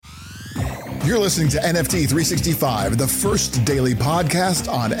You're listening to NFT 365, the first daily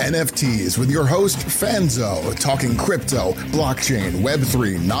podcast on NFTs with your host, Fanzo, talking crypto, blockchain,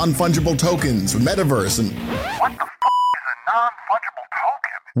 Web3, non-fungible tokens, metaverse, and... What the is a non-fungible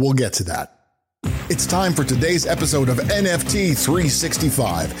token? We'll get to that. It's time for today's episode of NFT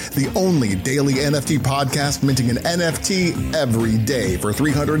 365, the only daily NFT podcast minting an NFT every day for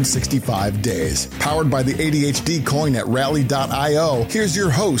 365 days. Powered by the ADHD coin at rally.io, here's your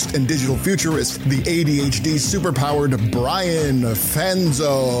host and digital futurist, the ADHD superpowered Brian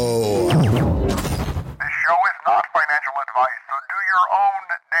Fanzo. This show is not financial advice, so do your own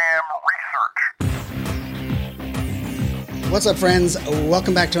damn research. What's up, friends?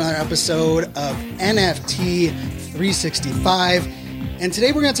 Welcome back to another episode of NFT 365. And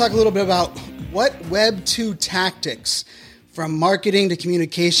today we're going to talk a little bit about what Web 2 tactics, from marketing to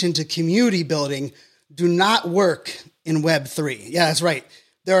communication to community building, do not work in Web 3. Yeah, that's right.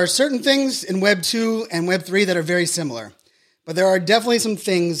 There are certain things in Web 2 and Web 3 that are very similar, but there are definitely some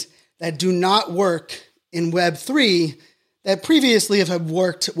things that do not work in Web 3 that previously have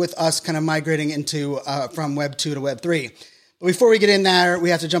worked with us kind of migrating into from Web 2 to Web 3. But before we get in there,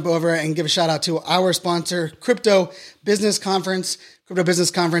 we have to jump over and give a shout out to our sponsor, Crypto Business Conference. Crypto Business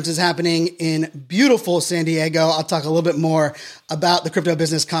Conference is happening in beautiful San Diego. I'll talk a little bit more about the Crypto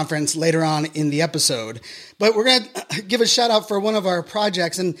Business Conference later on in the episode. But we're going to give a shout out for one of our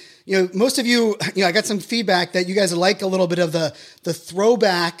projects. And, most of you, I got some feedback that you guys like a little bit of the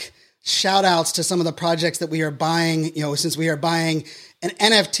throwback shout outs to some of the projects that we are buying, since we are buying an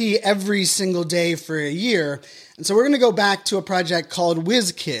NFT every single day for a year. And so we're going to go back to a project called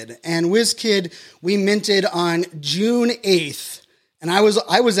WizKid. And WizKid, we minted on June 8th. And I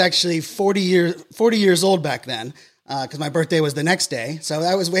was actually 40 years old back then, because my birthday was the next day. So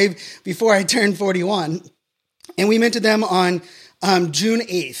that was way before I turned 41. And we minted them on June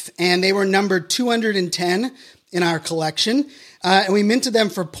 8th. And they were numbered 210 in our collection. And we minted them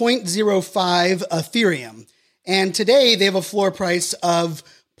for 0.05 Ethereum. And today they have a floor price of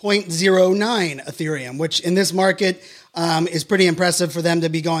 0.09 Ethereum, which in this market is pretty impressive for them to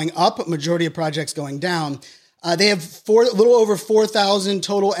be going up. Majority of projects going down. They have a little over 4,000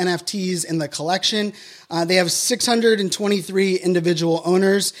 total NFTs in the collection. They have 623 individual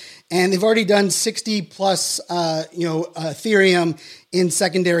owners, and they've already done 60 plus, Ethereum in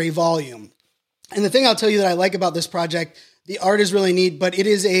secondary volume. And the thing I'll tell you that I like about this project, the art is really neat, but it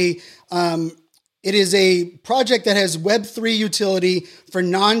is a project that has Web3 utility for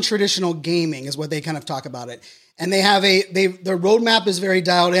non-traditional gaming, is what they kind of talk about it. And they have their roadmap is very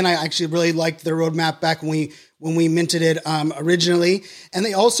dialed in. I actually really liked their roadmap back when we minted it originally. And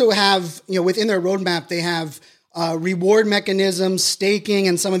they also have, within their roadmap, they have reward mechanisms, staking,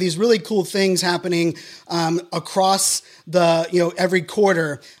 and some of these really cool things happening across the, every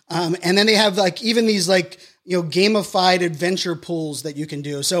quarter. And then they have even these gamified adventure pools that you can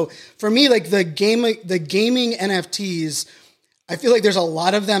do. So for me, the gaming NFTs, I feel like there's a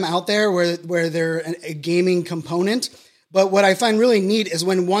lot of them out there where they're a gaming component. But what I find really neat is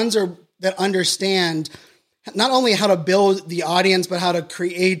when ones are that understand not only how to build the audience, but how to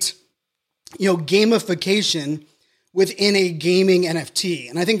create, gamification within a gaming NFT.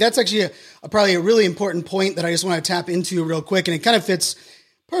 And I think that's actually probably a really important point that I just want to tap into real quick. And it kind of fits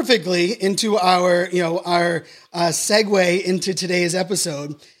perfectly into our segue into today's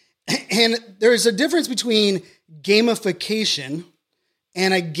episode. And there's a difference between gamification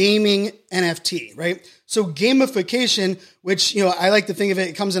and a gaming NFT, right? So gamification, which, I like to think of it,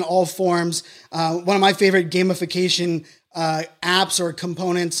 it comes in all forms. One of my favorite gamification apps or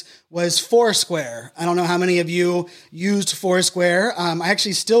components was Foursquare. I don't know how many of you used Foursquare. I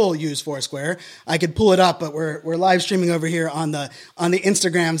actually still use Foursquare. I could pull it up, but we're live streaming over here on the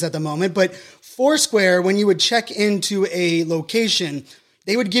Instagrams at the moment. But Foursquare, when you would check into a location,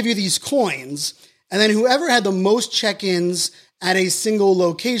 they would give you these coins, and then whoever had the most check-ins at a single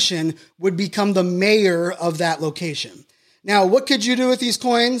location would become the mayor of that location. Now, what could you do with these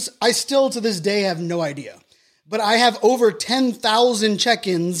coins? I still to this day have no idea. But I have over 10,000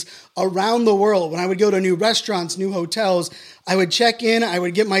 check-ins around the world. When I would go to new restaurants, new hotels, I would check in, I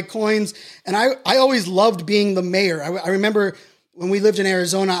would get my coins, and I always loved being the mayor. I remember when we lived in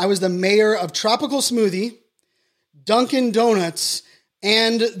Arizona, I was the mayor of Tropical Smoothie, Dunkin' Donuts,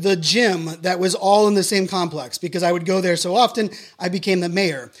 and the gym that was all in the same complex because I would go there so often, I became the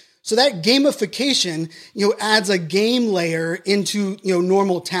mayor. So that gamification, adds a game layer into,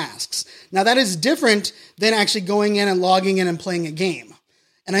 normal tasks. Now that is different than actually going in and logging in and playing a game.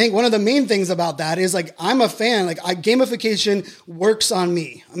 And I think one of the main things about that is I'm a fan, gamification works on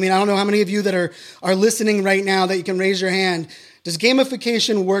me. I mean, I don't know how many of you that are listening right now that you can raise your hand. does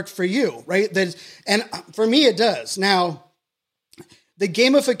gamification work for you, right? And for me, it does. Now, the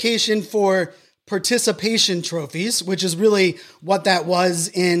gamification for participation trophies, which is really what that was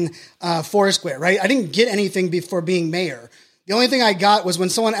in Foursquare, right? I didn't get anything before being mayor. The only thing I got was when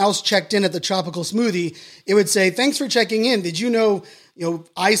someone else checked in at the Tropical Smoothie, it would say, thanks for checking in. Did you know,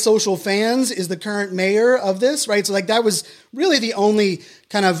 iSocial Fans is the current mayor of this, right? So like that was really the only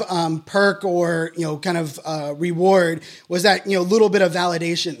kind of perk or, reward was that, little bit of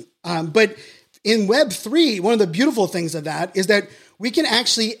validation. But in Web3, one of the beautiful things of that is that we can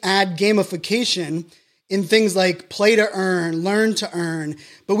actually add gamification in things like play to earn, learn to earn,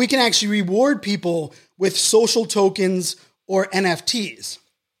 but we can actually reward people with social tokens or NFTs.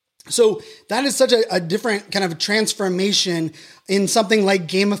 So that is such a different kind of transformation in something like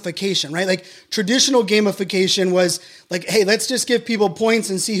gamification, right? Like traditional gamification was like, hey, let's just give people points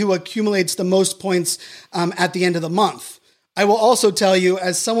and see who accumulates the most points at the end of the month. I will also tell you,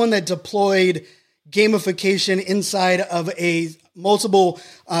 as someone that deployed gamification inside of a multiple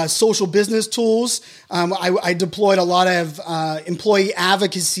social business tools, I deployed a lot of employee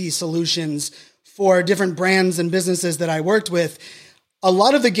advocacy solutions for different brands and businesses that I worked with. A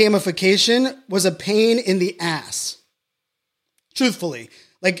lot of the gamification was a pain in the ass, truthfully.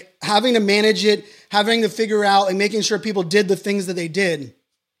 Like having to manage it, having to figure out and making sure people did the things that they did.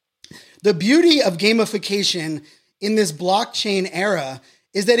 The beauty of gamification in this blockchain era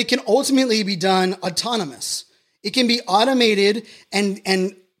is that it can ultimately be done autonomous. It can be automated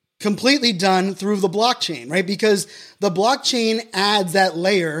and completely done through the blockchain, right? Because the blockchain adds that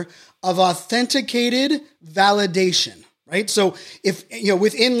layer of authenticated validation, right? So if,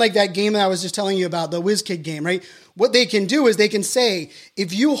 within like that game that I was just telling you about, the WizKid game, right? What they can do is they can say,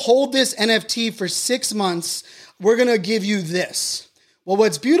 if you hold this NFT for 6 months, we're going to give you this. Well,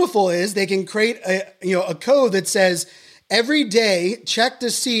 what's beautiful is they can create a code that says every day, check to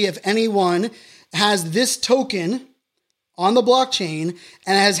see if anyone has this token on the blockchain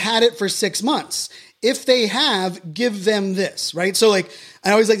and has had it for 6 months. If they have, give them this, right? So like,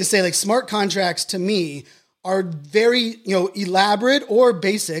 I always like to say like smart contracts to me are very, elaborate or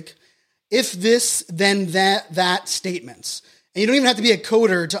basic. If this, then that statements. And you don't even have to be a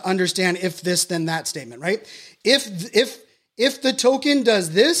coder to understand if this, then that statement, right? If the token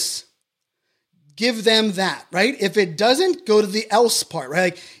does this, give them that, right? If it doesn't, go to the else part,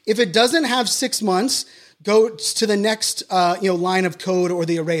 right? Like if it doesn't have 6 months, go to the next, line of code or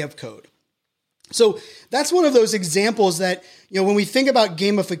the array of code. So that's one of those examples that, when we think about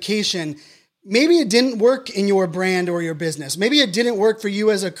gamification, maybe it didn't work in your brand or your business. Maybe it didn't work for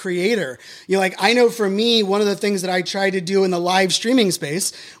you as a creator. I know for me, one of the things that I tried to do in the live streaming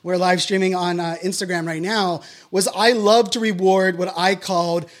space, we're live streaming on Instagram right now, was I love to reward what I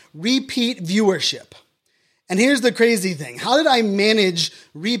called repeat viewership. And here's the crazy thing. How did I manage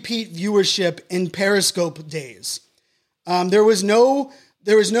repeat viewership in Periscope days? There was no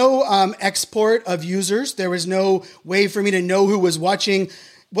export of users. There was no way for me to know who was watching.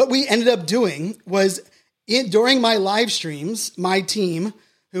 What we ended up doing was during my live streams, my team,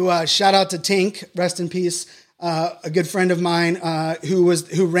 who shout out to Tink, rest in peace, a good friend of mine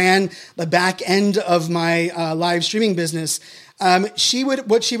who ran the back end of my live streaming business. What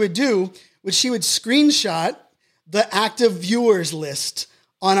she would do was she would screenshot the active viewers list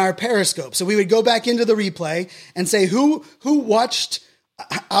on our Periscope. So we would go back into the replay and say who watched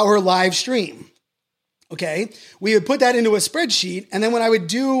our live stream. Okay, we would put that into a spreadsheet, and then when I would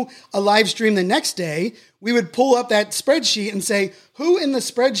do a live stream the next day, we would pull up that spreadsheet and say, who in the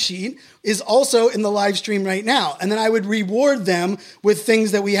spreadsheet is also in the live stream right now? And then I would reward them with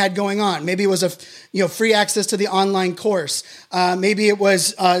things that we had going on. Maybe it was free access to the online course. Maybe it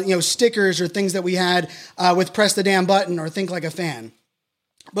was stickers or things that we had with Press the Damn Button or Think Like a Fan.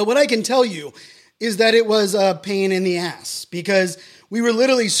 But what I can tell you is that it was a pain in the ass because we were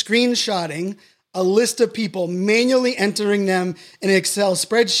literally screenshotting a list of people, manually entering them in an Excel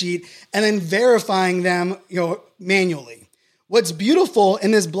spreadsheet, and then verifying them, manually. What's beautiful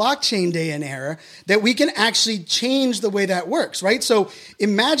in this blockchain day and era that we can actually change the way that works, right? So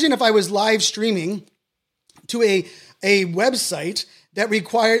imagine if I was live streaming to a website that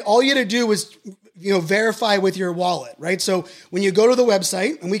required all you had to do was verify with your wallet, right? So when you go to the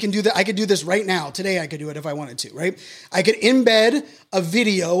website, and we can do that, I could do this right now. Today I could do it if I wanted to, right? I could embed a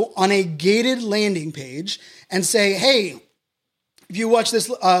video on a gated landing page and say, hey, if you watch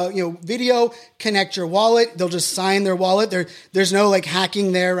this, video, connect your wallet. They'll just sign their wallet. There's no like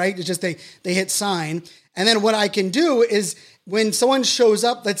hacking there, right? It's just they hit sign. And then what I can do is when someone shows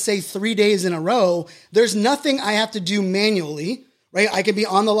up, let's say 3 days in a row, there's nothing I have to do manually, right? I can be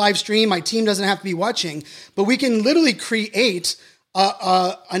on the live stream. My team doesn't have to be watching, but we can literally create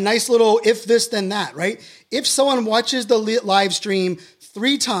a nice little if this, then that, right? If someone watches the live stream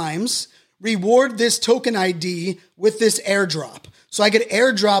 3 times, reward this token ID with this airdrop. So I could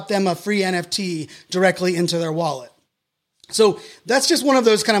airdrop them a free NFT directly into their wallet. So that's just one of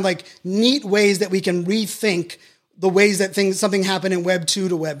those kind of like neat ways that we can rethink the ways that something happened in Web 2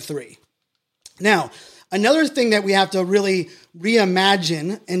 to Web 3. Now, another thing that we have to really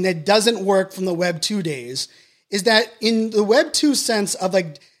reimagine and that doesn't work from the Web 2 days is that in the Web 2 sense of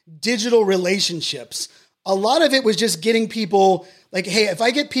like digital relationships, a lot of it was just getting people like, hey, if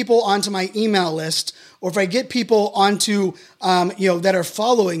I get people onto my email list or if I get people onto, that are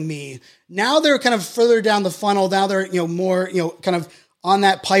following me, now they're kind of further down the funnel. Now they're, more, kind of on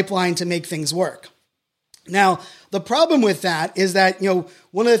that pipeline to make things work. Now, the problem with that is that,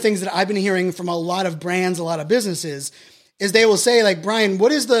 one of the things that I've been hearing from a lot of brands, a lot of businesses, is they will say like, Brian,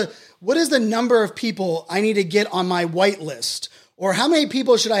 what is the number of people I need to get on my white list? Or how many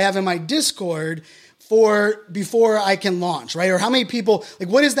people should I have in my Discord before I can launch, right? Or how many people, like,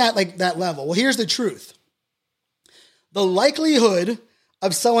 what is that, like that level? Well, here's the truth. The likelihood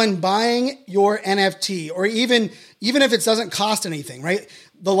of someone buying your NFT, or even if it doesn't cost anything, right?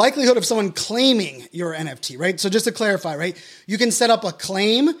 The likelihood of someone claiming your NFT, right? So just to clarify, right? You can set up a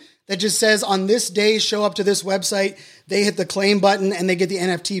claim that just says on this day, show up to this website, they hit the claim button and they get the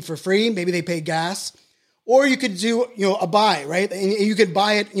NFT for free. Maybe they pay gas. Or you could do, a buy, right? And you could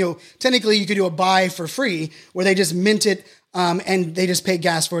buy it, technically you could do a buy for free where they just mint it and they just pay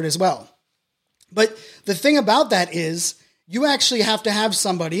gas for it as well. But the thing about that is you actually have to have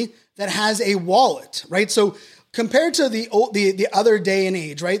somebody that has a wallet, right? So compared to the other day and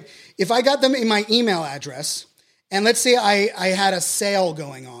age, right? If I got them in my email address and let's say I had a sale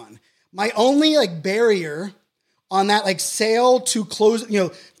going on, my only like barrier on that like sale to close,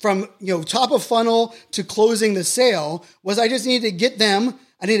 from, top of funnel to closing the sale was I just needed to get them,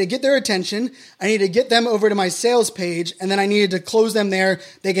 I needed to get their attention. I needed to get them over to my sales page and then I needed to close them there.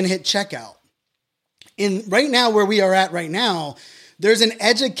 They can hit checkout. In right now, where we are at right now, there's an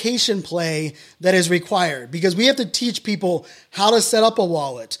education play that is required because we have to teach people how to set up a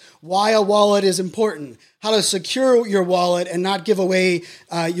wallet, why a wallet is important, how to secure your wallet and not give away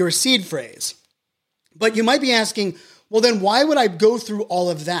your seed phrase. But you might be asking, well, then why would I go through all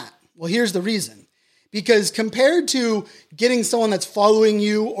of that? Well, here's the reason. Because compared to getting someone that's following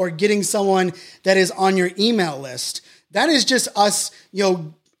you or getting someone that is on your email list, that is just us,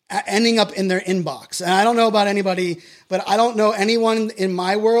 ending up in their inbox. And I don't know about anybody, but I don't know anyone in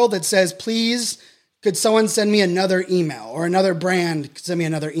my world that says, please, could someone send me another email or another brand could send me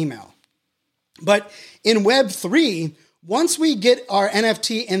another email. But in Web 3, once we get our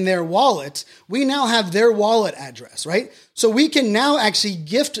NFT in their wallet, we now have their wallet address, right? So we can now actually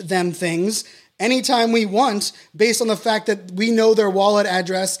gift them things anytime we want based on the fact that we know their wallet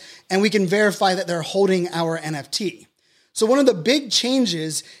address and we can verify that they're holding our NFT. So one of the big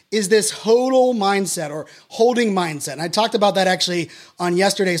changes is this HODL mindset or holding mindset. And I talked about that actually on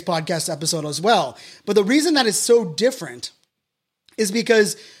yesterday's podcast episode as well. But the reason that is so different is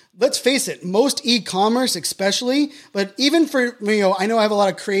because let's face it, most e-commerce especially, but even for, I know I have a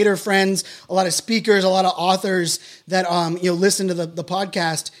lot of creator friends, a lot of speakers, a lot of authors that, listen to the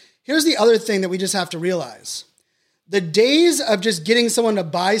podcast. Here's the other thing that we just have to realize. The days of just getting someone to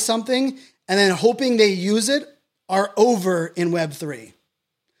buy something and then hoping they use it are over in Web 3.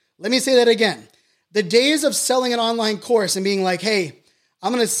 Let me say that again. The days of selling an online course and being like, hey,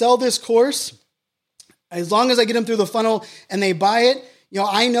 I'm going to sell this course as long as I get them through the funnel and they buy it.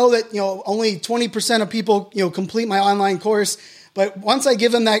 I know that, only 20% of people, complete my online course. But once I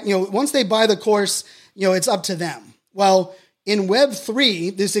give them that, once they buy the course, it's up to them. Well, in Web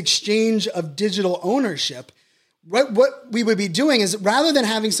 3, this exchange of digital ownership, what we would be doing is rather than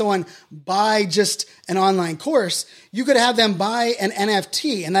having someone buy just an online course, you could have them buy an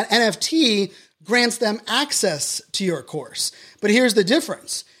NFT and that NFT grants them access to your course. But here's the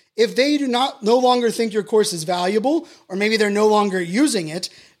difference. If they no longer think your course is valuable, or maybe they're no longer using it,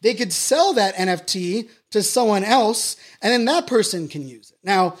 they could sell that NFT to someone else and then that person can use it.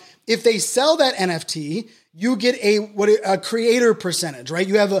 Now, if they sell that NFT, you get a creator percentage, right?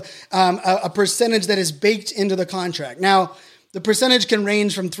 You have a percentage that is baked into the contract. Now, the percentage can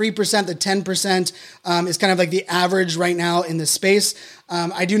range from 3% to 10%. Is kind of like the average right now in this space.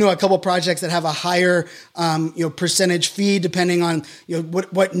 I do know a couple projects that have a higher, percentage fee depending on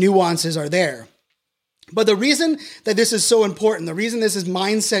what nuances are there. But the reason that this is so important, the reason this is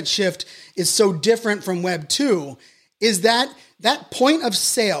mindset shift is so different from Web 2, is that point of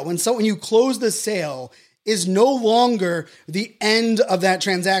sale when you close the sale is no longer the end of that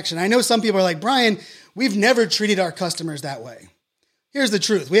transaction. I know some people are like, Brian, we've never treated our customers that way. Here's the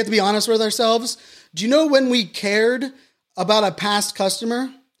truth. We have to be honest with ourselves. Do you know when we cared about a past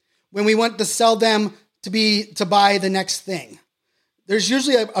customer? When we want to sell them to buy the next thing. There's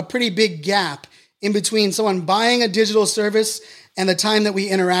usually a pretty big gap in between someone buying a digital service and the time that we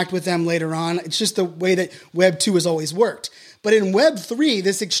interact with them later on. It's just the way that Web 2 has always worked. But in Web 3,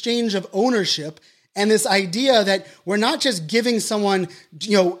 this exchange of ownership and this idea that we're not just giving someone,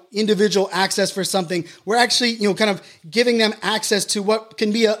 individual access for something, we're actually, kind of giving them access to what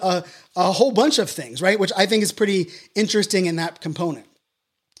can be a whole bunch of things, right? Which I think is pretty interesting in that component.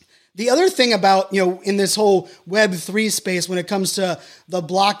 The other thing about, in this whole Web 3 space when it comes to the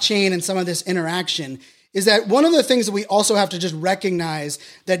blockchain and some of this interaction is that one of the things that we also have to just recognize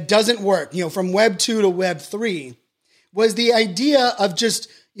that doesn't work, from Web 2 to Web 3 was the idea of just,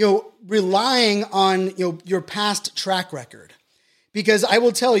 relying on, your past track record. Because I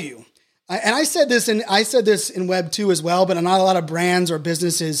will tell you, and I said this in Web 2 as well, but not a lot of brands or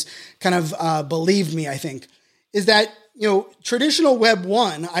businesses kind of believed me, I think, is that traditional Web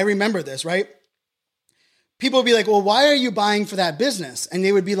 1, I remember this, right? People would be like, well, why are you buying for that business? And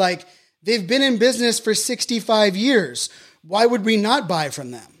they would be like, they've been in business for 65 years. Why would we not buy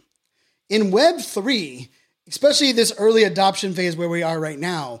from them? In Web 3, especially this early adoption phase where we are right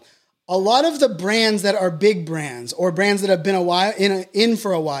now, a lot of the brands that are big brands or brands that have been in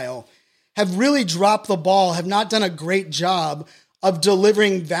for a while have really dropped the ball, have not done a great job of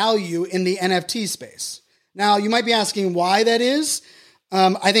delivering value in the NFT space. Now, you might be asking why that is.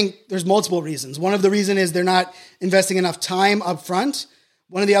 I think there's multiple reasons. One of the reasons is they're not investing enough time up front.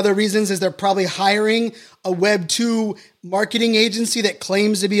 One of the other reasons is they're probably hiring a Web 2 marketing agency that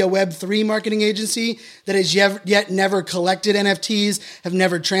claims to be a Web 3 marketing agency that has yet never collected NFTs, have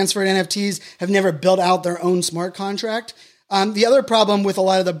never transferred NFTs, have never built out their own smart contract. The other problem with a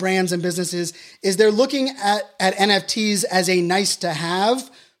lot of the brands and businesses is they're looking at NFTs as a nice to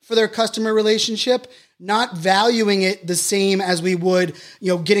have for their customer relationship, not valuing it the same as we would,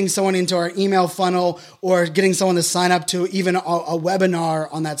 getting someone into our email funnel or getting someone to sign up to even a webinar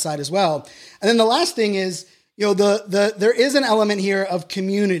on that side as well. And then the last thing is, there is an element here of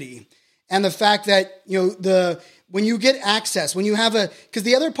community and the fact that, when you get access, when you have because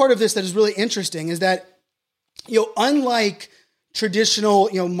the other part of this that is really interesting is that, unlike traditional,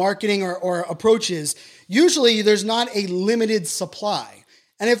 marketing or approaches, usually there's not a limited supply.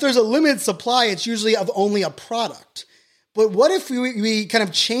 And if there's a limited supply, it's usually of only a product. But what if we kind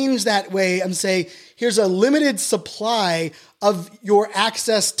of change that way and say, here's a limited supply of your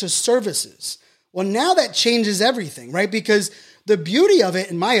access to services? Well, now that changes everything, right? Because the beauty of it,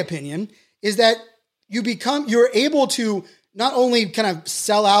 in my opinion, is that you're able to not only kind of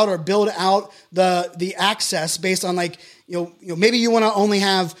sell out or build out the access based on maybe you want to only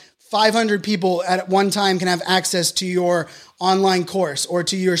have 500 people at one time can have access to your online course or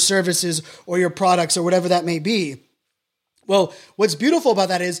to your services or your products or whatever that may be. Well, what's beautiful about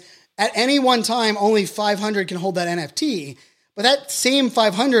that is at any one time, only 500 can hold that NFT, but that same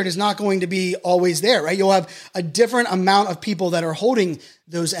 500 is not going to be always there, right? You'll have a different amount of people that are holding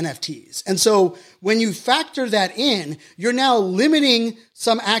those NFTs. And so when you factor that in, you're now limiting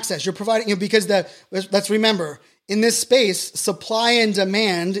some access. You're providing, because let's remember, in this space, supply and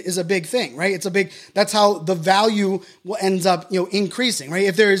demand is a big thing, right? That's how the value ends up, increasing, right?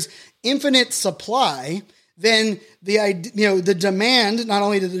 If there's infinite supply, then the demand, not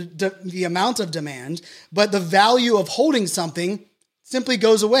only the amount of demand, but the value of holding something simply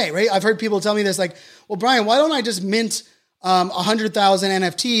goes away, right? I've heard people tell me this, like, well, Brian, why don't I just mint 100,000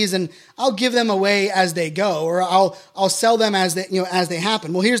 NFTs and I'll give them away as they go, or I'll sell them as they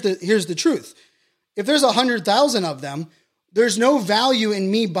happen. Well, here's the truth. If there's 100,000 of them, there's no value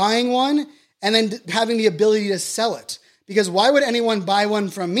in me buying one and then having the ability to sell it. Because why would anyone buy one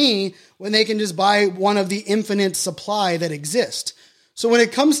from me when they can just buy one of the infinite supply that exists? So when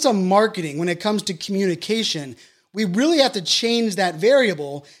it comes to marketing, when it comes to communication, we really have to change that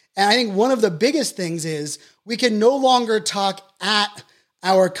variable. And I think one of the biggest things is we can no longer talk at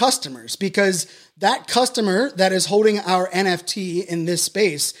our customers, because that customer that is holding our NFT in this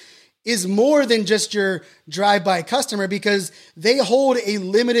space is more than just your drive-by customer, because they hold a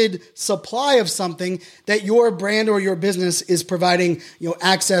limited supply of something that your brand or your business is providing,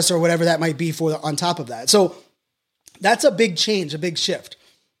 access or whatever that might be for on top of that. So that's a big change, a big shift.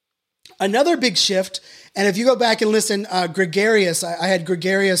 Another big shift, and if you go back and listen, Gregarious, I had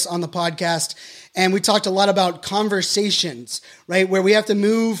Gregarious on the podcast, and we talked a lot about conversations, right? Where we have to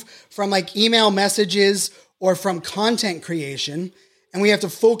move from email messages or from content creation. and we have to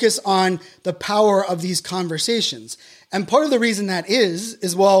focus on the power of these conversations. And part of the reason that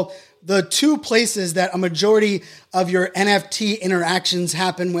is well, the two places that a majority of your NFT interactions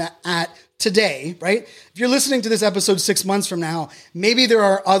happen at today, right? If you're listening to this episode 6 months from now, maybe there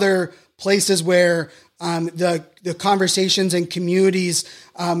are other places where the conversations and communities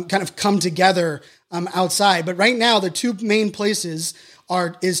kind of come together outside. But right now, the two main places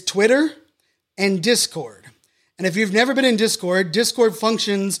is Twitter and Discord. And if you've never been in Discord, Discord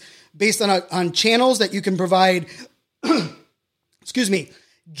functions based on channels that you can provide,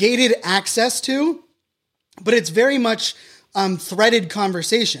 gated access to, but it's very much threaded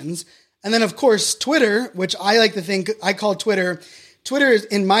conversations. And then, of course, Twitter, which I like to think, I call Twitter, is,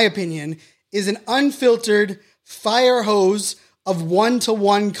 in my opinion, is an unfiltered fire hose of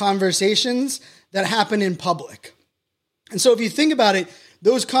one-to-one conversations that happen in public. And so if you think about it,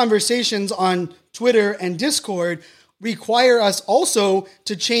 those conversations on Twitter and Discord require us also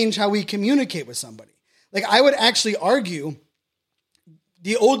to change how we communicate with somebody. Like, I would actually argue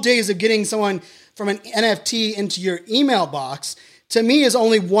the old days of getting someone from an NFT into your email box, to me, is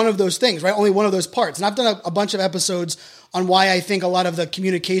only one of those things, right? Only one of those parts. And I've done a bunch of episodes on why I think a lot of the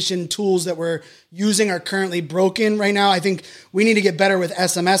communication tools that we're using are currently broken right now. I think we need to get better with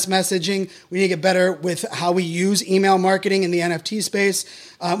SMS messaging. We need to get better with how we use email marketing in the NFT space.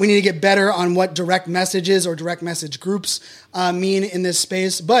 We need to get better on what direct messages or direct message groups mean in this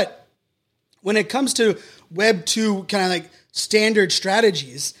space. But when it comes to Web 2 kind of like standard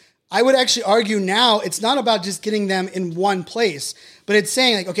strategies, I would actually argue now it's not about just getting them in one place, but it's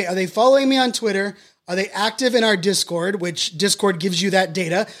saying like, okay, are they following me on Twitter? Are they active in our Discord, which Discord gives you that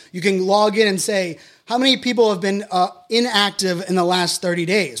data? You can log in and say, how many people have been inactive in the last 30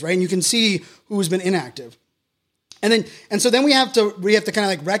 days, right? And you can see who's been inactive. And so then we have to kind of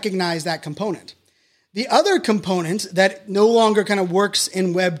like recognize that component. The other component that no longer kind of works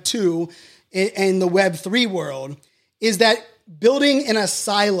in Web 2 in the Web 3 world is that building in a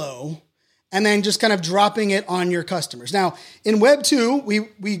silo and then just kind of dropping it on your customers. Now, in Web 2,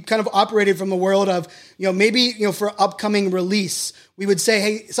 we kind of operated from the world of, maybe, for upcoming release, we would say,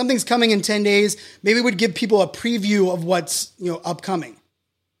 hey, something's coming in 10 days. Maybe we'd give people a preview of what's, upcoming.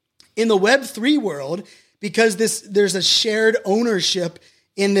 In the Web 3 world, because there's a shared ownership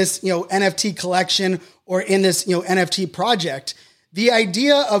in this, NFT collection or in this, NFT project, the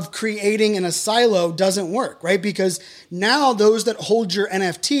idea of creating in a silo doesn't work, right? Because now those that hold your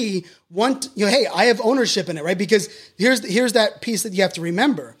NFT want, hey, I have ownership in it, right? Because here's that piece that you have to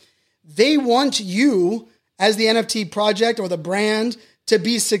remember. They want you as the NFT project or the brand to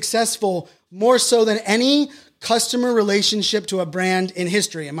be successful more so than any customer relationship to a brand in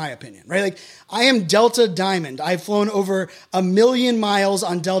history, in my opinion, right? Like, I am Delta Diamond. I've flown over 1 million miles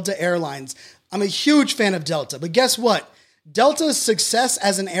on Delta Airlines. I'm a huge fan of Delta, but guess what? Delta's success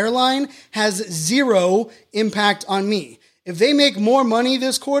as an airline has zero impact on me. If they make more money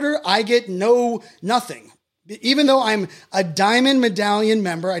this quarter, I get nothing. Even though I'm a Diamond Medallion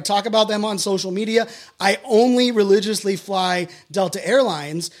member, I talk about them on social media, I only religiously fly Delta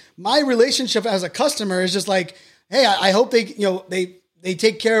Airlines. My relationship as a customer is just like, hey, I hope they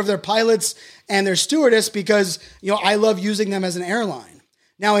take care of their pilots and their stewardess because, I love using them as an airline.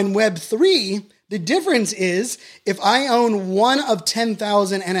 Now in Web 3, the difference is if I own one of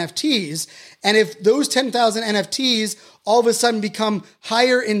 10,000 NFTs, and if those 10,000 NFTs all of a sudden become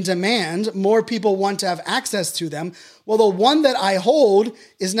higher in demand, more people want to have access to them, well, the one that I hold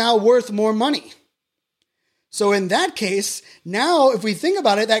is now worth more money. So in that case, now if we think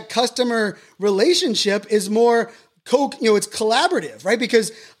about it, that customer relationship is more, it's collaborative, right?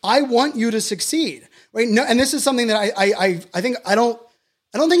 Because I want you to succeed, right? No, and this is something that I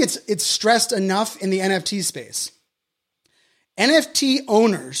don't think it's stressed enough in the NFT space. NFT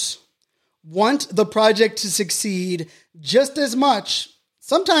owners want the project to succeed just as much,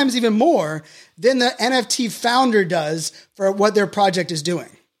 sometimes even more, than the NFT founder does for what their project is doing.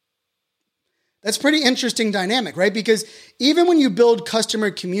 That's pretty interesting dynamic, right? Because even when you build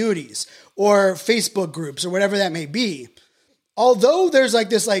customer communities or Facebook groups or whatever that may be, although there's like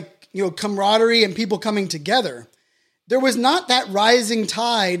this camaraderie and people coming together, there was not that rising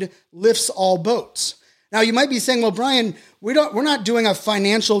tide lifts all boats. Now you might be saying, well, Brian, we're not doing a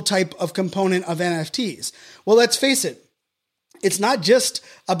financial type of component of NFTs. Well, let's face it. It's not just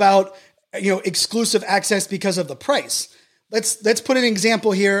about, exclusive access because of the price. Let's put an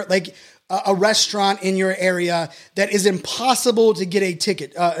example here, like a restaurant in your area that is impossible to get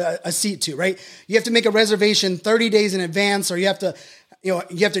a seat to, right? You have to make a reservation 30 days in advance, or you have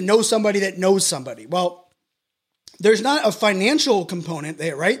to know somebody that knows somebody. Well, there's not a financial component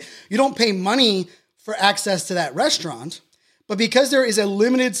there, right? You don't pay money for access to that restaurant, But because there is a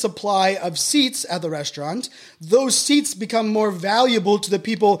limited supply of seats at the restaurant, those seats become more valuable to the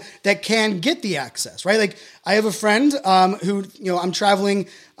people that can get the access, right? Like I have a friend who, I'm traveling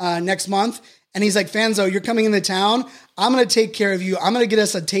next month, and he's like, Fanzo, you're coming into town. I'm going to take care of you. I'm going to get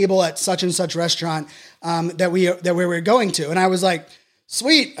us a table at such and such restaurant that we were going to. And I was like,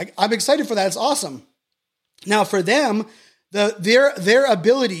 sweet. I'm excited for that. It's awesome. Now for them, their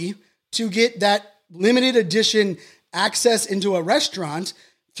ability to get that limited edition access into a restaurant,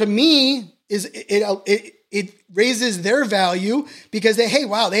 to me, is it raises their value because they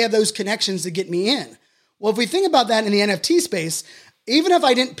have those connections to get me in. Well, if we think about that in the NFT space, even if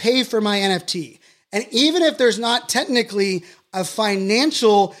I didn't pay for my NFT, and even if there's not technically a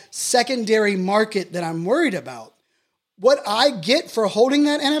financial secondary market that I'm worried about, what I get for holding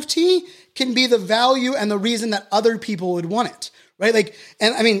that NFT can be the value and the reason that other people would want it, right?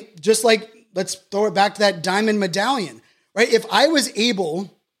 Just like, let's throw it back to that diamond medallion, right? If I was able,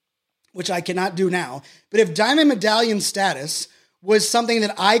 which I cannot do now, but if diamond medallion status was something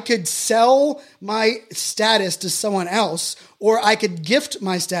that I could sell my status to someone else, or I could gift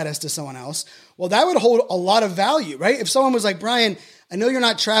my status to someone else, well, that would hold a lot of value, right? If someone was like, Brian, I know you're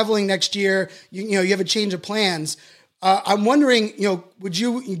not traveling next year, you have a change of plans. I'm wondering, would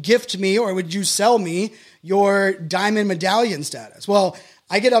you gift me or would you sell me your diamond medallion status? Well,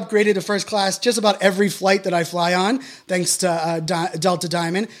 I get upgraded to first class just about every flight that I fly on, thanks to Delta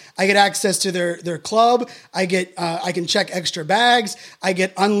Diamond. I get access to their club. I can check extra bags. I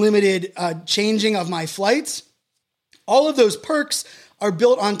get unlimited changing of my flights. All of those perks are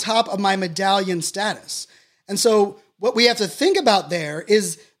built on top of my medallion status. And so what we have to think about there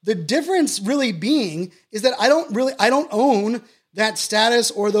is the difference really being is that I don't own that status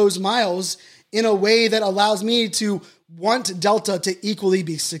or those miles in a way that allows me to want Delta to equally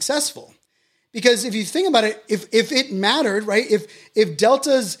be successful. Because if you think about it, if it mattered, right? If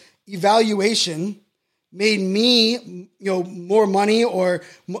Delta's evaluation made me, more money or,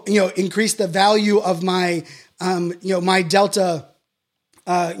 increase the value of my, my Delta,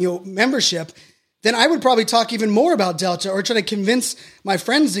 membership, then I would probably talk even more about Delta or try to convince my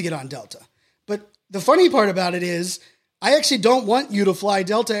friends to get on Delta. But the funny part about it is I actually don't want you to fly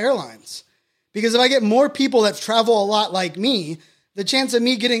Delta Airlines. Because if I get more people that travel a lot like me, the chance of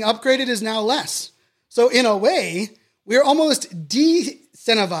me getting upgraded is now less. So in a way, we're almost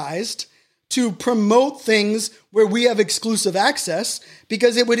de-incentivized to promote things where we have exclusive access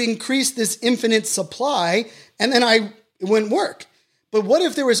because it would increase this infinite supply and then it wouldn't work. But what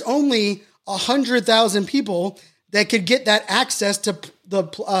if there was only 100,000 people that could get that access to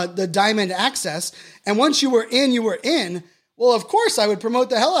the diamond access? And once you were in, you were in. Well, of course, I would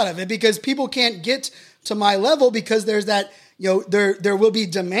promote the hell out of it because people can't get to my level because there's that, there will be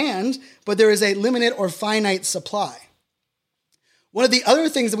demand, but there is a limited or finite supply. One of the other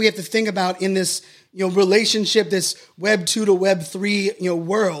things that we have to think about in this, relationship, this Web 2 to Web 3,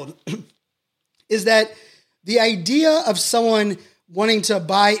 world, is that the idea of someone wanting to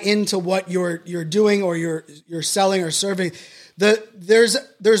buy into what you're doing or you're selling or serving,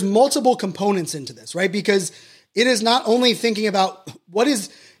 there's multiple components into this, right? Because it is not only thinking about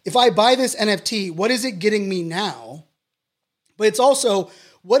if I buy this NFT, what is it getting me now? But it's also,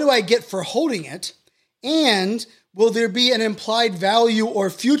 what do I get for holding it? And will there be an implied value or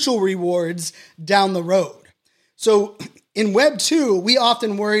future rewards down the road? So in Web 2, we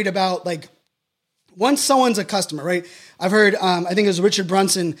often worried about once someone's a customer, right? I've heard, I think it was Richard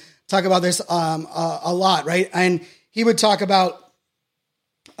Brunson talk about this a lot, right? And he would talk about,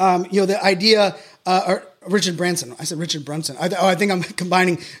 the idea, or Richard Branson. I said Richard Brunson. I think I'm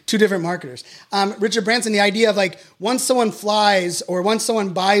combining two different marketers. Richard Branson, the idea of once someone flies or once someone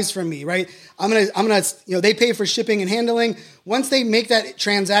buys from me, right? I'm gonna, they pay for shipping and handling. Once they make that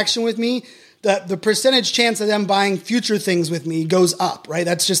transaction with me, the percentage chance of them buying future things with me goes up, right?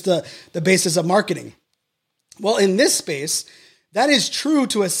 That's just the basis of marketing. Well, in this space, that is true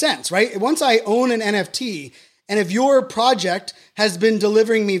to a sense, right? Once I own an NFT, and if your project has been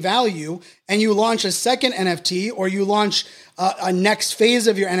delivering me value and you launch a second NFT or you launch a next phase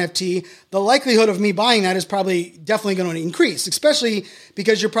of your NFT, the likelihood of me buying that is probably definitely going to increase, especially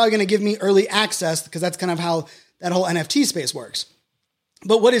because you're probably going to give me early access because that's kind of how that whole NFT space works.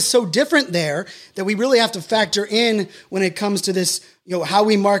 But what is so different there that we really have to factor in when it comes to this, how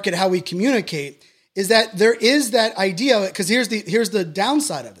we market, how we communicate, is that there is that idea, because here's the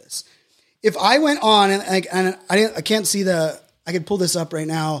downside of this. If I went on and I can't see I could pull this up right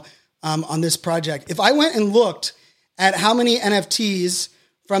now on this project. If I went and looked at how many NFTs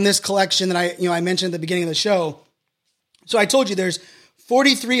from this collection that I mentioned at the beginning of the show. So I told you there's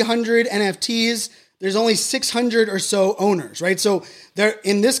 4,300 NFTs there's only 600 or so owners, right? So they're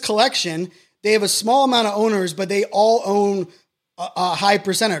in this collection, they have a small amount of owners, but they all own a high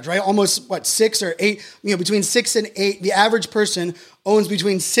percentage, right? Almost 6 or 8, between 6 and 8. The average person owns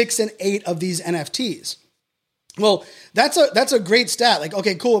between 6 and 8 of these NFTs. Well, that's a great stat. Like,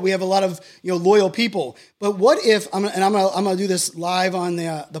 okay, cool. We have a lot of loyal people. But what if I'm gonna do this live on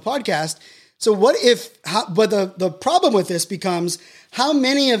the podcast. So what if? But the problem with this becomes how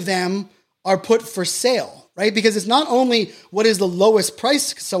many of them are put for sale, right? Because it's not only what is the lowest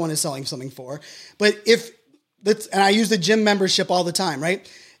price someone is selling something for, but and I use the gym membership all the time, right?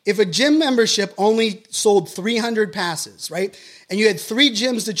 If a gym membership only sold 300 passes, right, and you had 3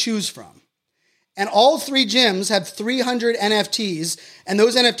 gyms to choose from, and all 3 gyms have 300 NFTs, and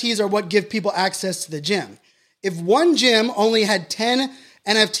those NFTs are what give people access to the gym. If one gym only had 10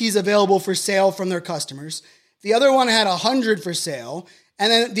 NFTs available for sale from their customers, the other one had 100 for sale,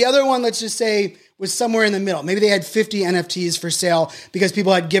 and then the other one, let's just say, was somewhere in the middle. Maybe they had 50 NFTs for sale because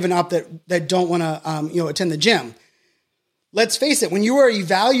people had given up that don't want to attend the gym. Let's face it, when you are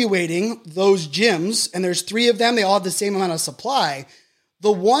evaluating those gyms, and there's 3 of them, they all have the same amount of supply,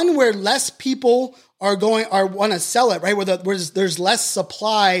 the one where less people want to sell it, right? Where there's less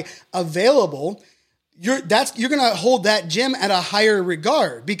supply available, you're going to hold that gym at a higher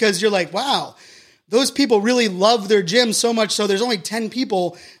regard because you're like, wow, those people really love their gym so much so there's only 10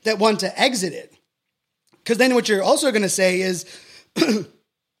 people that want to exit it. Because then what you're also going to say is,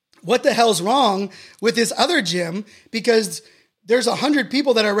 what the hell's wrong with this other gym? Because there's 100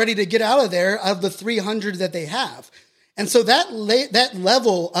 people that are ready to get out of there of the 300 that they have. And so that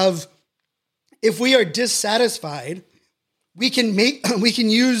level of, if we are dissatisfied, we can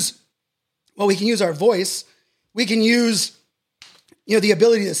use our voice, we can use, the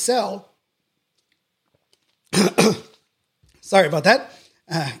ability to sell. Sorry about that.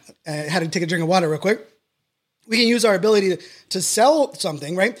 I had to take a drink of water real quick. We can use our ability to sell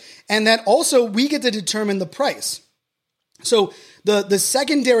something, right? And that also we get to determine the price. So the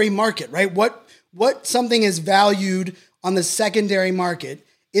secondary market, right? What something is valued on the secondary market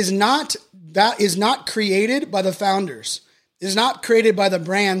is not created by the founders. Is not created by the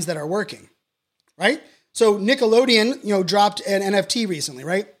brands that are working, right? So Nickelodeon, dropped an NFT recently,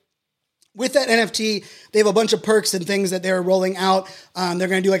 right? With that NFT, they have a bunch of perks and things that they're rolling out. They're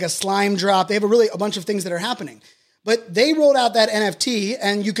going to do like a slime drop. They have a bunch of things that are happening. But they rolled out that NFT,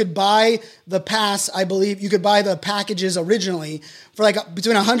 and you could buy the pass, I believe. You could buy the packages originally for like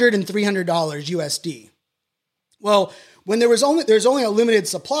between $100 and $300 USD. Well, when there's only a limited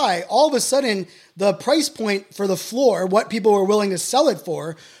supply, all of a sudden the price point for the floor, what people were willing to sell it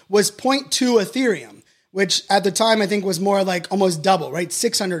for, was 0.2 Ethereum. Which at the time I think was more like almost double, right?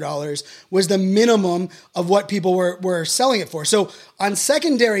 $600 was the minimum of what people were selling it for. So on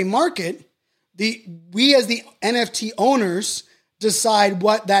secondary market, we as the NFT owners decide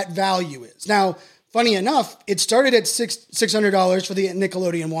what that value is. Now, funny enough, it started at $600 for the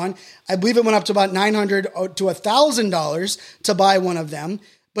Nickelodeon one. I believe it went up to about $900 to $1,000 to buy one of them.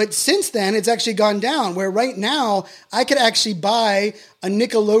 But since then, it's actually gone down, where right now I could actually buy a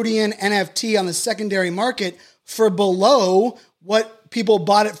Nickelodeon NFT on the secondary market for below what people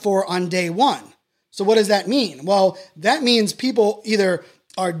bought it for on day one. So what does that mean? Well, that means people either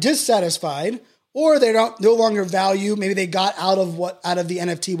are dissatisfied or they no longer value. Maybe they got out of the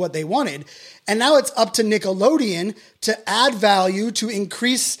NFT what they wanted. And now it's up to Nickelodeon to add value, to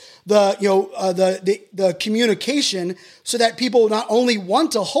increase the communication so that people not only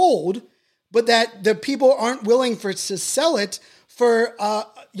want to hold, but that the people aren't willing to sell it for a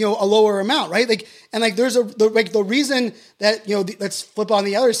lower amount, right? There's the reason that let's flip on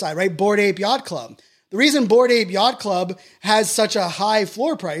the other side, right? Bored Ape Yacht Club. The reason Bored Ape Yacht Club has such a high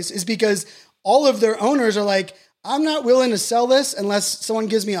floor price is because all of their owners are like, I'm not willing to sell this unless someone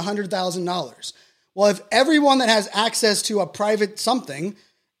gives me $100,000. Well, if everyone that has access to a private something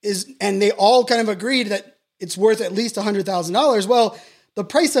and they all kind of agreed that it's worth at least $100,000, well, the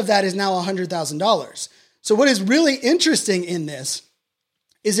price of that is now $100,000. So what is really interesting in this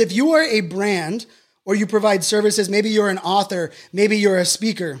is if you are a brand or you provide services, maybe you're an author, maybe you're a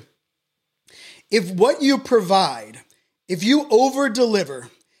speaker, if what you provide, if you over-deliver,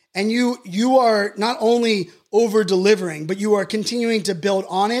 and you are not only over-delivering, but you are continuing to build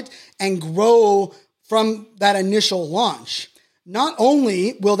on it and grow from that initial launch, not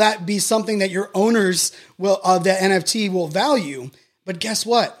only will that be something that your owners of the NFT will value, but guess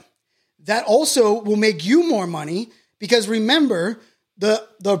what? That also will make you more money because remember,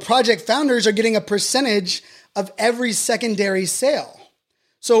 the project founders are getting a percentage of every secondary sale.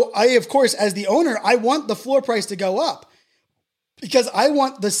 So I, of course, as the owner, I want the floor price to go up. because I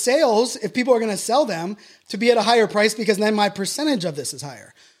want the sales, if people are going to sell them, to be at a higher price because then my percentage of this is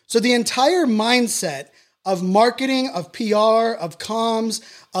higher. So the entire mindset of marketing, of PR, of comms,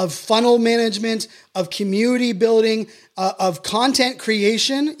 of funnel management, of community building, of content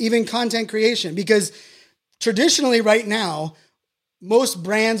creation, even content creation, because traditionally right now, most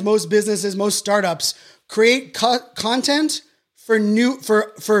brands, most businesses, most startups create content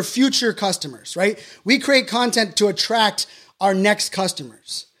for future customers, right? We create content to attract our next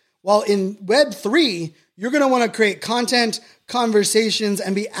customers. While in Web3, you're going to want to create content, conversations,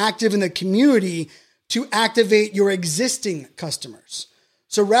 and be active in the community to activate your existing customers.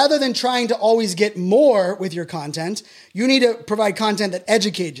 So rather than trying to always get more with your content, you need to provide content that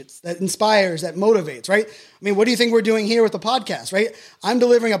educates, that inspires, that motivates, right? I mean, what do you think we're doing here with the podcast, right? I'm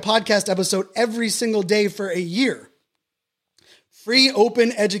delivering a podcast episode every single day for a year. Free,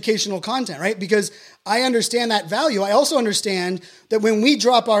 open, educational content, right? Because I understand that value. I also understand that when we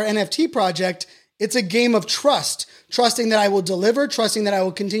drop our NFT project, it's a game of trust, trusting that I will deliver, trusting that I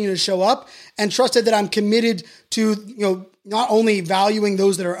will continue to show up, and trusted that I'm committed to, not only valuing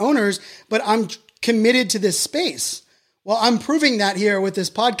those that are owners, but I'm committed to this space. Well, I'm proving that here with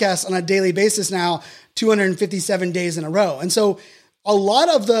this podcast on a daily basis now, 257 days in a row. And so a lot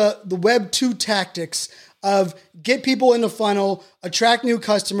of the Web 2 tactics of get people in the funnel, attract new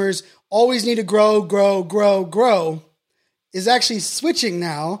customers, always need to grow, is actually switching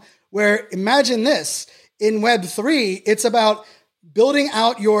now, where imagine this, in Web3, it's about building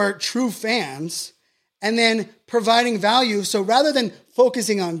out your true fans and then providing value. So rather than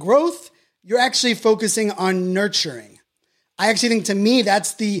focusing on growth, you're actually focusing on nurturing. I actually think, to me,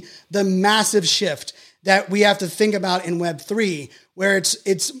 that's the massive shift that we have to think about in Web3, where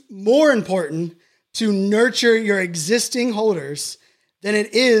it's more important to nurture your existing holders than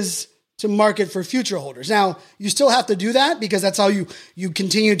it is to market for future holders. Now, you still have to do that because that's how you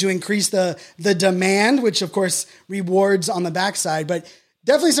continue to increase the demand, which of course rewards on the backside. But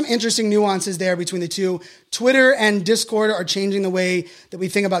definitely some interesting nuances there between the two. Twitter and Discord are changing the way that we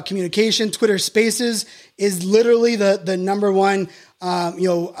think about communication. Twitter Spaces is literally the number one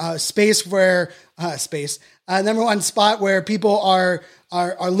space where number one spot where people are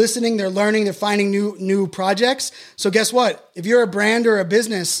listening, they're learning, they're finding new projects. So guess what? If you're a brand or a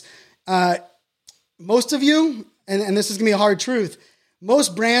business, most of you, and this is gonna be a hard truth,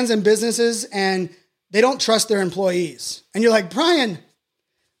 most brands and businesses, and they don't trust their employees. And you're like, Brian,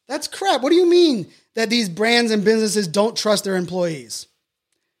 that's crap. What do you mean that these brands and businesses don't trust their employees?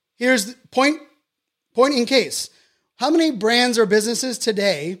 Here's the point in case. How many brands or businesses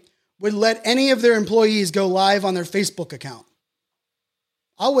today would let any of their employees go live on their Facebook account?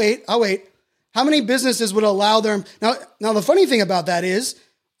 I'll wait. How many businesses would allow their... Now the funny thing about that is,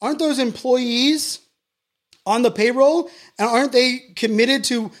 aren't those employees on the payroll, and aren't they committed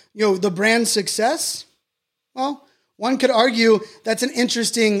to, the brand's success? Well, one could argue that's an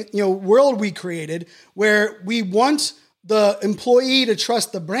interesting, world we created where we want the employee to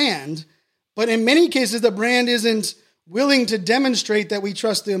trust the brand, but in many cases, the brand isn't willing to demonstrate that we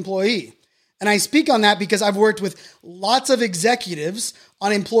trust the employee. And I speak on that because I've worked with lots of executives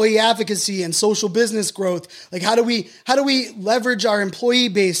on employee advocacy and social business growth. Like, how do we leverage our employee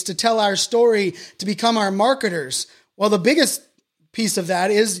base to tell our story, to become our marketers? Well, the biggest piece of that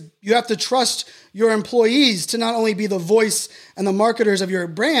is you have to trust your employees to not only be the voice and the marketers of your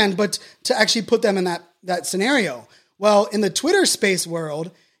brand, but to actually put them in that scenario. Well, in the Twitter space world,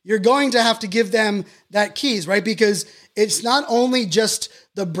 you're going to have to give them that keys, right? Because it's not only just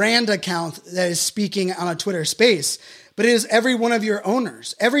the brand account that is speaking on a Twitter space, but it is every one of your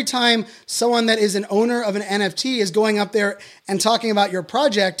owners. Every time someone that is an owner of an NFT is going up there and talking about your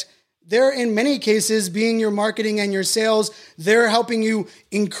project, they're in many cases being your marketing and your sales. They're helping you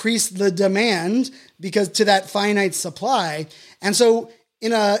increase the demand because to that finite supply. And so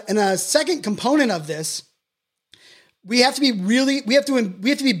in a second component of this, we have to be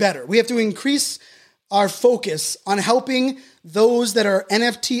better. We have to increase our focus on helping those that are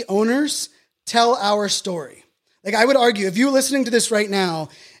NFT owners tell our story. Like, I would argue, if you're listening to this right now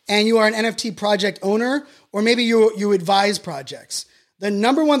and you are an NFT project owner, or maybe you advise projects, the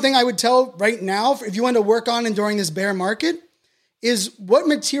number one thing I would tell right now, if you want to work on and during this bear market, is what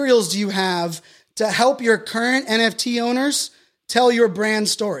materials do you have to help your current NFT owners tell your brand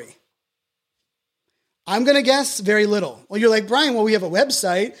story? I'm going to guess very little. Well, you're like, Brian, well, we have a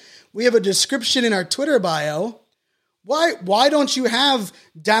website. We have a description in our Twitter bio. Why don't you have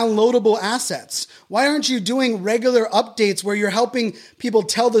downloadable assets? Why aren't you doing regular updates where you're helping people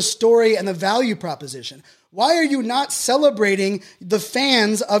tell the story and the value proposition? Why are you not celebrating the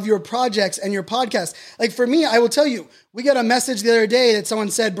fans of your projects and your podcast? Like for me, I will tell you, we got a message the other day that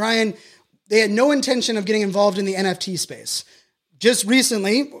someone said, Brian, they had no intention of getting involved in the NFT space. Just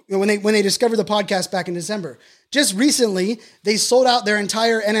recently, when they discovered the podcast back in December, just recently, they sold out their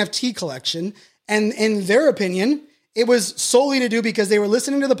entire NFT collection. And in their opinion, it was solely to do because they were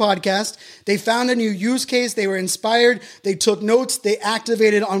listening to the podcast. They found a new use case. They were inspired. They took notes. They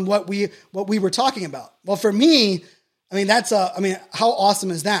activated on what we were talking about. Well, for me, how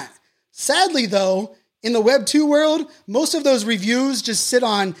awesome is that? Sadly, though, in the Web 2 world, most of those reviews just sit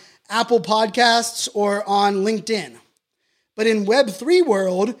on Apple Podcasts or on LinkedIn. But in Web 3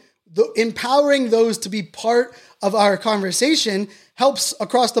 world, empowering those to be part of our conversation helps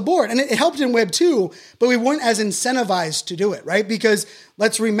across the board. And it helped in Web 2, but we weren't as incentivized to do it, right? Because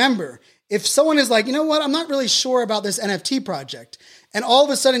let's remember, if someone is like, you know what, I'm not really sure about this NFT project, and all of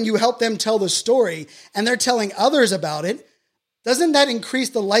a sudden you help them tell the story and they're telling others about it, doesn't that increase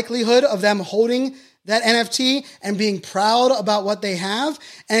the likelihood of them holding that NFT and being proud about what they have?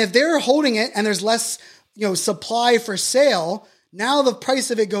 And if they're holding it and there's less, supply for sale, now the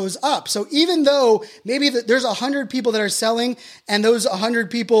price of it goes up. So even though maybe there's 100 people that are selling and those 100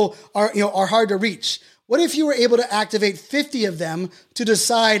 people are hard to reach, what if you were able to activate 50 of them to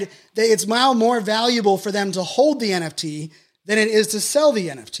decide that it's now more valuable for them to hold the NFT than it is to sell the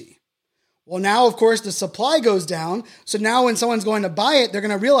NFT? Well, now, of course, the supply goes down. So now when someone's going to buy it, they're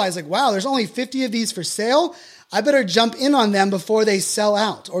going to realize like, wow, there's only 50 of these for sale. I better jump in on them before they sell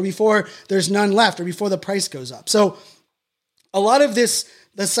out or before there's none left or before the price goes up. So a lot of this,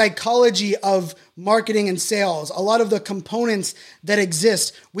 the psychology of marketing and sales, a lot of the components that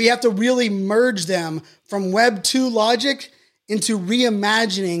exist, we have to really merge them from Web 2 logic into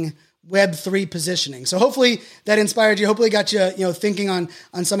reimagining Web 3 positioning. So hopefully that inspired you. Hopefully got you, thinking on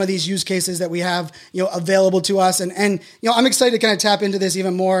some of these use cases that we have, available to us. And I'm excited to kind of tap into this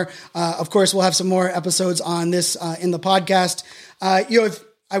even more. Of course, we'll have some more episodes on this in the podcast. If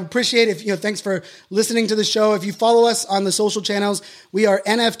I appreciate if, thanks for listening to the show. If you follow us on the social channels, we are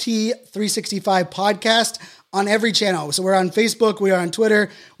NFT 365 Podcast on every channel. So we're on Facebook, we are on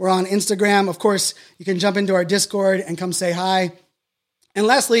Twitter, we're on Instagram. Of course, you can jump into our Discord and come say hi. And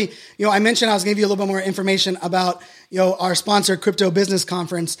lastly, I mentioned I was going to give you a little bit more information about, our sponsor, Crypto Business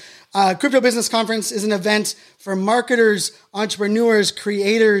Conference. Crypto Business Conference is an event for marketers, entrepreneurs,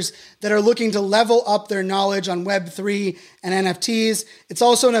 creators that are looking to level up their knowledge on Web3 and NFTs. It's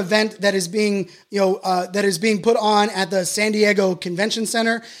also an event that is being, put on at the San Diego Convention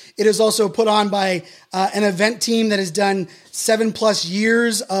Center. It is also put on by an event team that has done 7+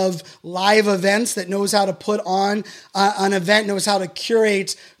 years of live events, that knows how to put on an event, knows how to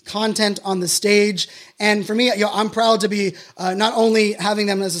curate content on the stage. And for me, I'm proud to be not only having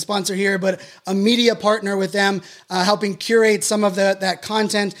them as a sponsor here, but a media partner with them, helping curate some of that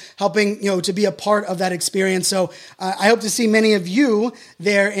content, helping, to be a part of that experience. So I hope to see many of you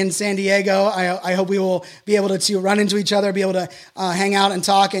there in San Diego. I hope we will be able to run into each other, be able to hang out and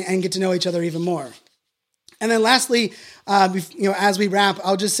talk and get to know each other even more. And then lastly, as we wrap,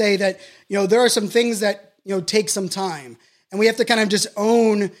 I'll just say that, there are some things that, take some time, and we have to kind of just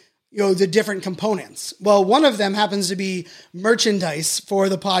own, the different components. Well, one of them happens to be merchandise for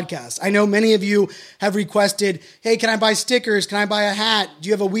the podcast. I know many of you have requested, hey, can I buy stickers? Can I buy a hat? Do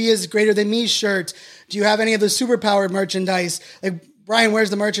you have a We Is Greater Than Me shirt? Do you have any of the superpowered merchandise? Like, Brian, where's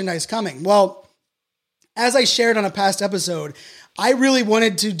the merchandise coming? Well, as I shared on a past episode, I really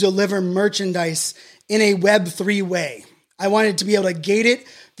wanted to deliver merchandise in a Web3 way. I wanted to be able to gate it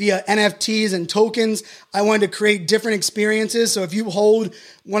via NFTs and tokens. I wanted to create different experiences. So if you hold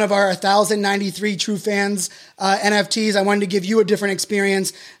one of our 1,093 True Fans NFTs, I wanted to give you a different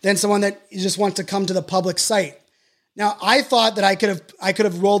experience than someone that just wants to come to the public site. Now, I thought that I could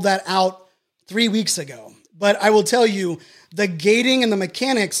have rolled that out 3 weeks ago, but I will tell you, the gating and the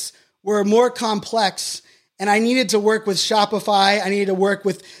mechanics were more complex. And I needed to work with Shopify. I needed to work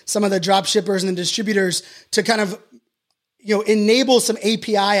with some of the drop shippers and the distributors to kind of, enable some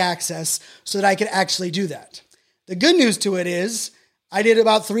API access so that I could actually do that. The good news to it is I did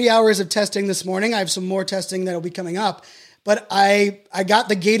about 3 hours of testing this morning. I have some more testing that will be coming up, but I got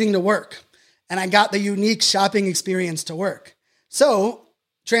the gating to work and I got the unique shopping experience to work. So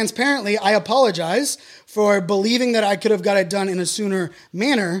transparently, I apologize for believing that I could have got it done in a sooner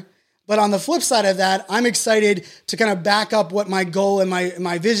manner. But on the flip side of that, I'm excited to kind of back up what my goal and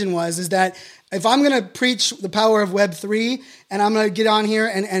my vision was, is that if I'm going to preach the power of Web3 and I'm going to get on here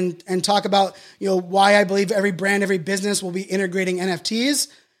and talk about, why I believe every brand, every business will be integrating NFTs,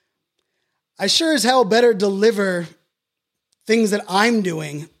 I sure as hell better deliver things that I'm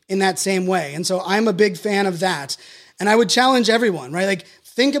doing in that same way. And so I'm a big fan of that. And I would challenge everyone, right? Like,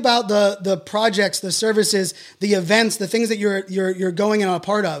 think about the projects, the services, the events, the things that you're going and a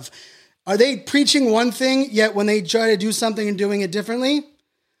part of. Are they preaching one thing, yet when they try to do something and doing it differently?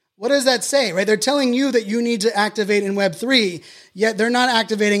 What does that say, right? They're telling you that you need to activate in Web3, yet they're not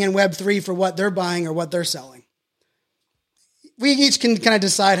activating in Web3 for what they're buying or what they're selling. We each can kind of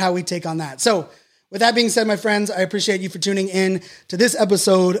decide how we take on that. So with that being said, my friends, I appreciate you for tuning in to this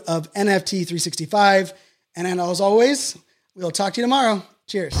episode of NFT 365. And as always, we'll talk to you tomorrow.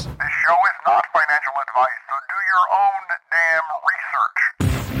 Cheers. This show is not financial advice, so do your own damn research.